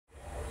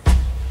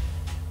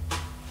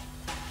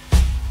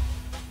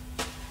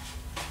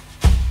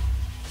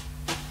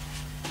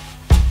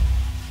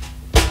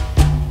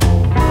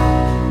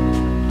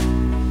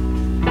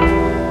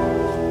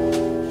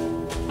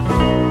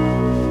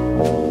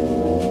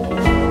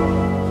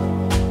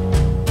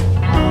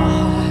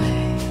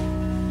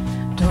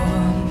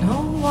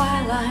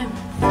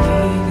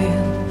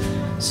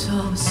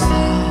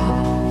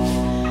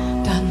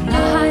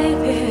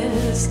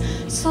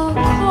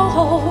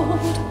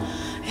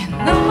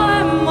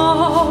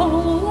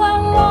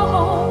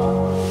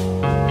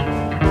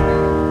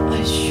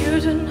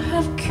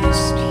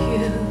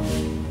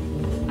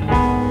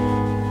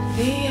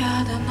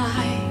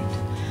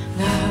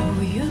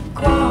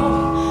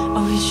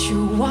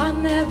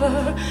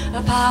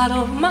a part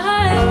of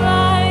my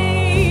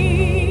life.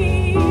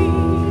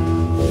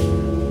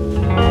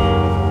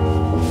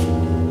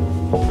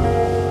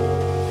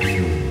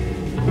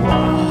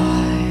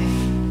 Why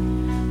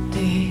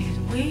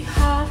did we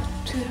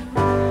have to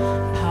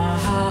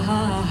part?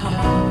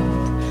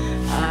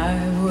 I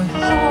would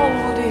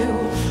hold you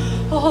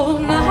all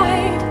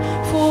night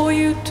for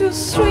you to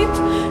sleep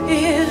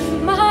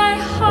in my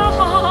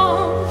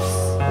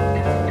house.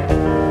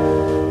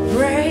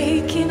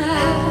 Breaking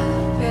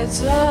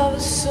habits are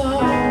so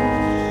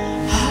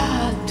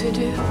hard to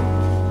do.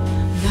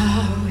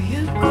 Now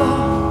you've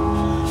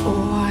gone.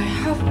 Oh, I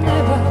have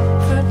never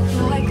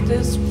felt like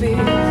this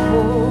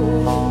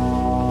before.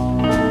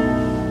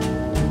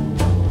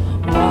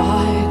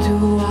 Why do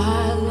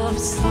I love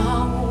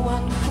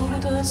someone who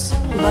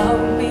doesn't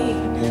love me?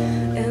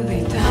 In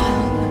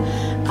return,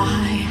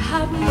 I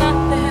have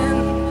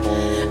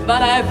nothing,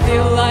 but I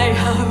feel I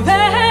have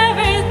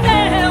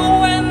everything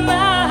when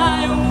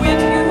I'm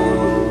with you.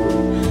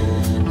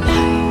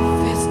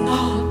 Life is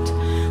not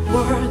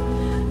worth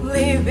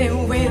living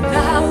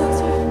without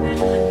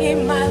you in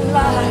my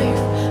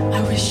life. I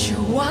wish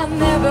you were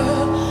never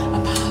a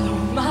part of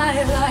my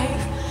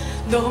life.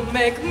 Don't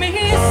make me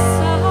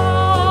sad.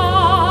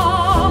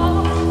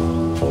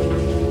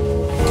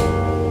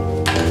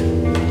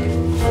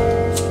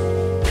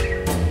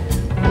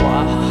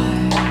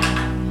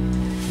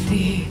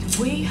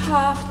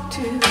 Have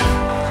to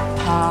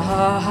part.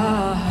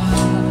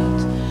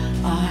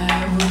 I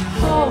will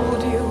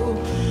hold you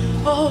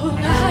all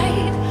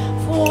night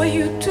for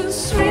you to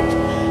sleep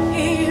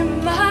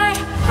in my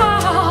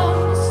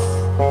house.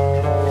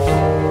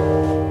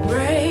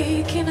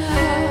 Breaking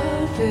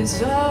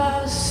habits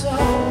are so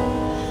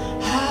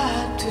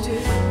hard to do.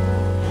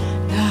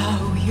 Now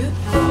you're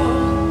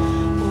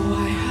gone. Oh,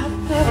 I have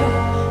never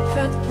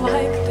felt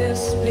like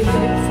this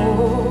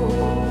before.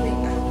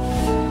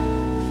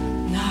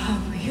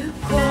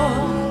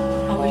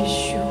 I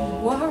wish you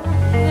were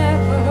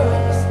never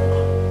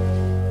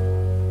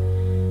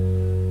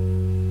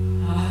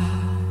a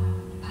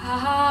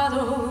part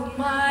of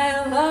my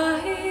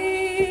life.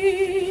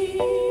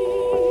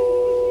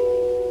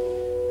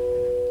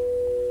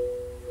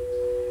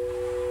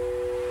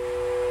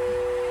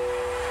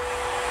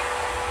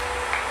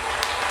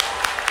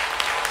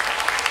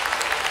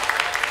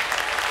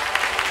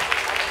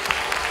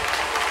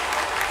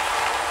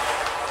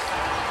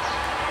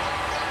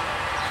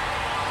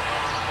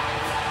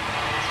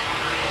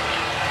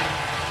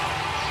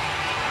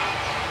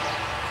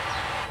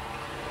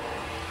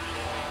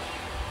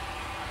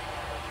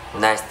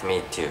 Nice to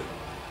meet you.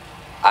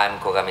 I'm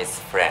Kogami's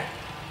friend.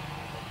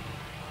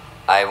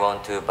 I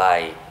want to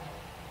buy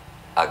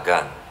a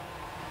gun.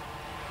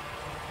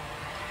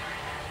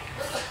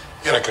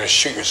 You're not gonna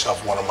shoot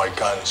yourself with one of my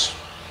guns.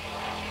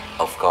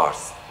 Of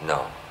course,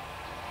 no.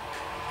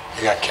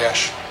 You got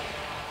cash?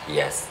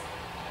 Yes.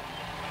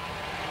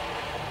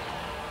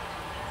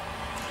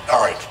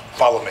 All right,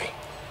 follow me.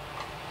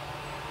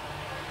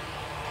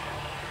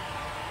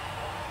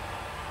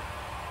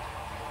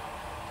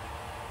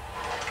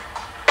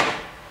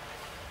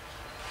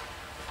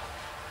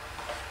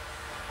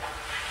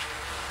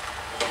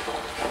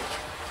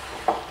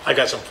 I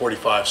got some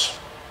 45s.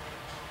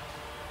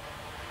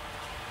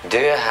 Do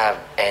you have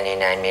any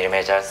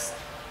 9mm?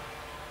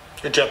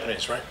 You're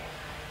Japanese, right?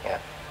 Yeah.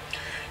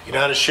 You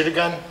know how to shoot a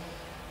gun?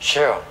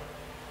 Sure.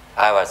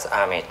 I was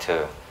Army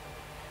too.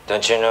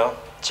 Don't you know?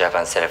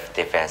 Japan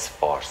Self-Defense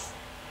Force.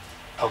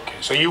 Okay,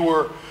 so you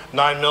were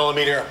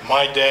 9mm,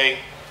 my day,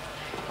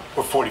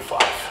 we're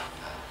 45.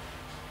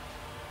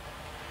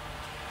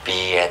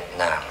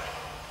 Vietnam.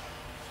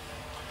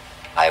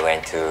 I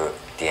went to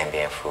Dien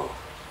Bien Phu.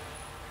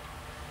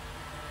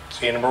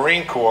 See, in the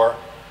Marine Corps,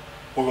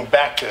 moving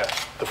back to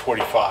the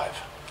 45.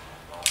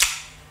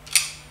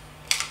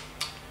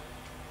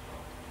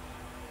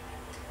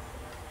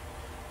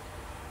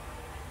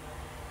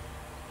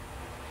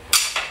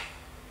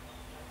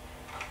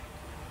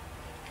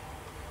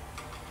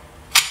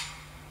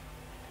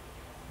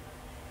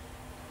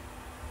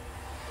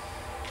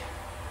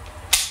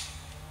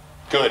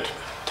 Good.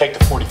 Take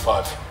the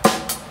 45.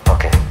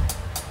 Okay.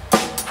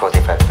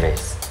 45,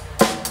 please.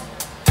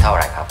 How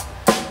I come?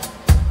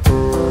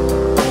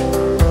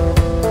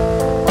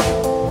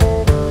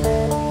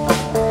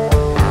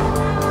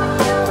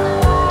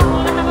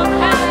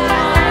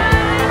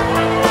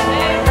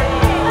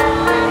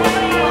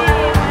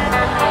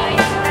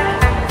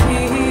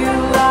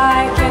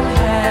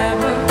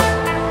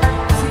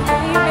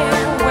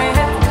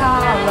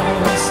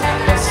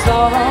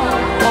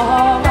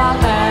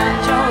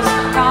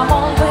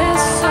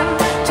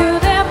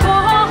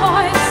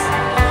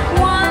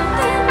 One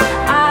thing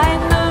I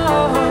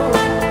know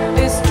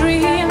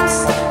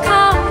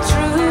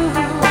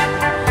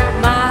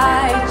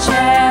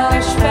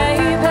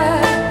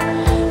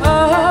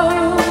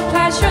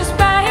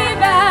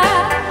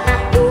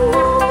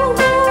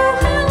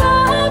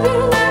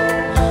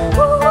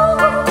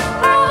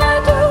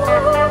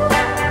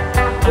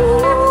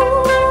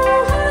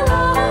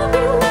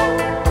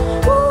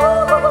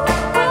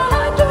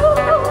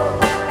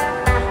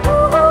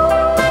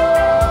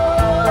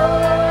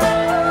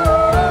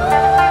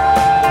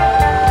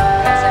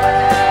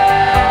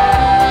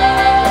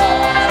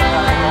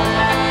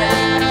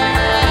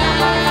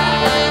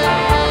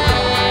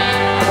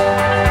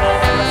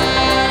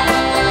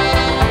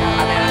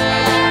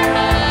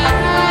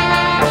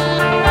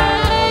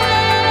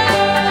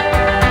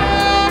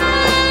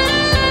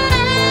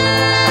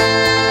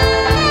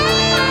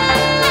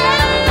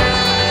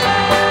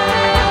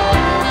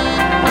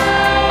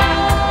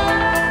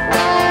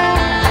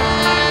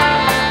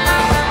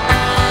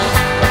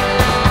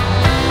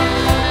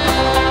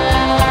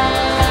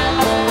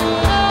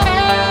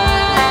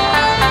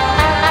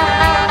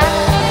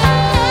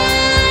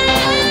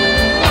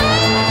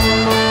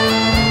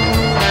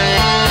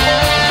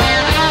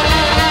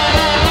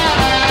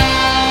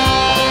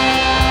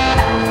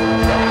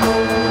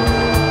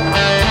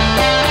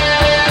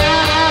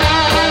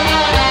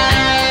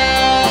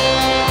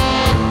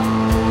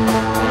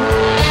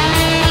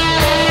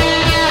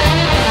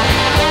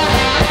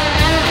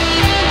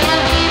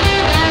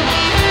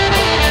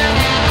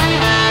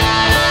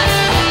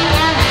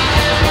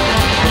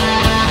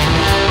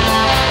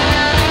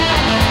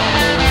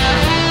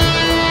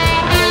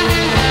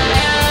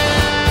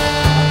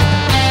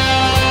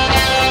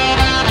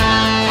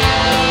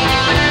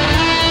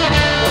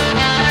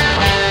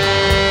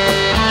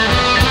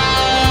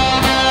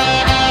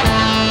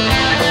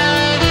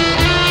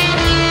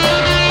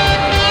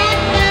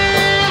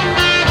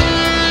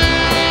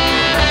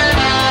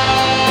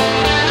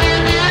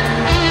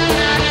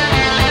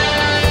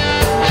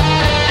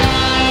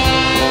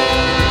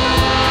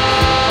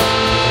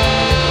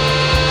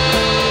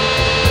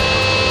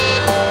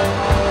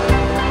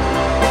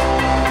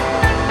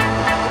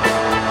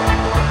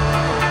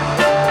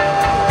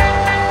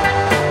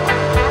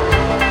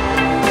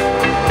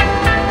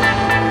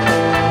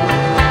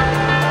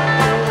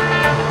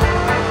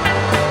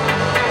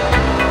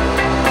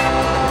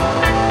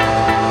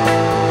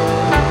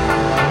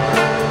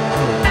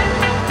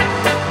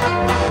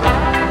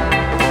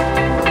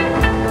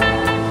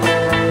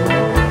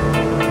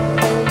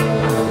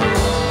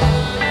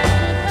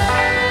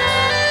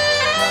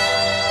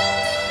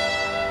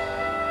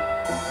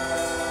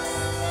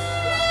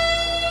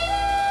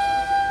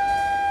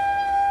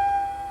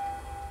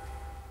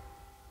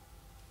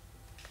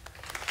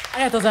あ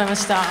りがとうございま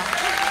した。